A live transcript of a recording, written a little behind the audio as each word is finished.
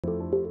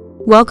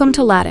Welcome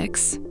to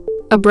Lattics,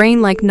 a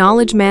brain-like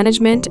knowledge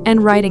management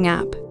and writing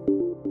app.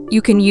 You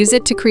can use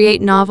it to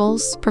create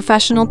novels,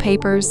 professional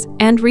papers,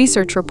 and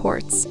research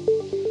reports.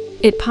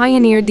 It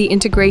pioneered the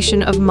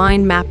integration of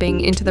mind mapping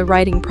into the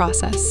writing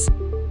process.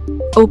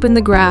 Open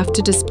the graph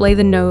to display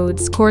the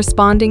nodes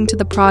corresponding to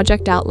the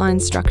project outline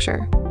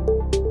structure.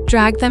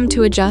 Drag them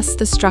to adjust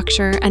the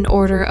structure and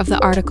order of the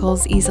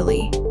articles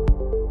easily.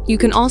 You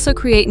can also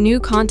create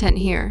new content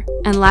here,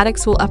 and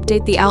Lattics will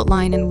update the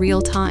outline in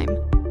real time.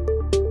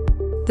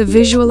 The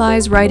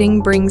visualized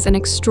writing brings an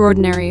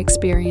extraordinary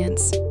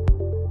experience.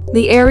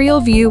 The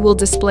aerial view will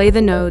display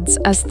the nodes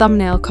as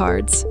thumbnail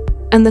cards,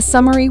 and the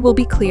summary will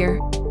be clear.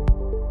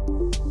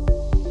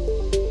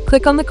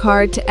 Click on the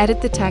card to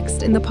edit the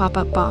text in the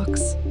pop-up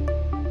box.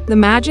 The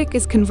magic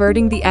is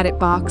converting the edit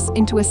box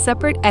into a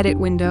separate edit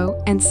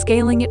window and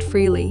scaling it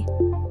freely.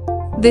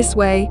 This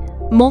way,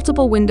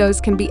 multiple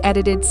windows can be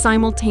edited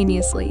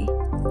simultaneously,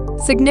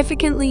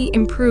 significantly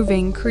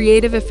improving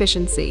creative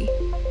efficiency.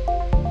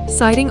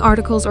 Citing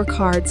articles or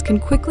cards can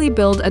quickly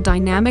build a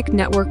dynamic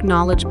network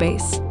knowledge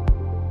base.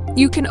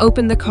 You can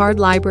open the card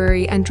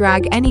library and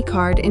drag any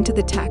card into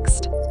the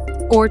text,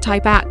 or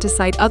type @ to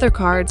cite other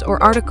cards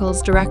or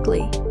articles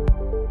directly.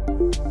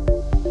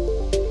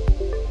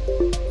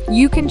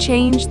 You can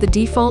change the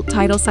default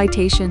title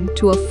citation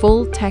to a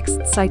full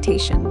text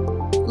citation.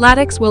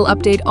 Lattics will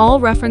update all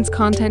reference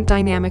content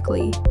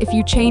dynamically if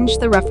you change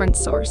the reference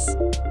source.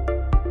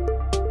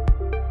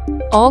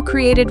 All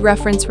created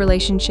reference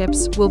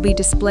relationships will be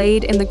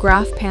displayed in the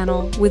graph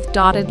panel with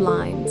dotted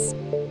lines.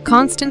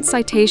 Constant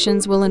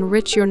citations will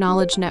enrich your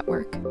knowledge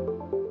network.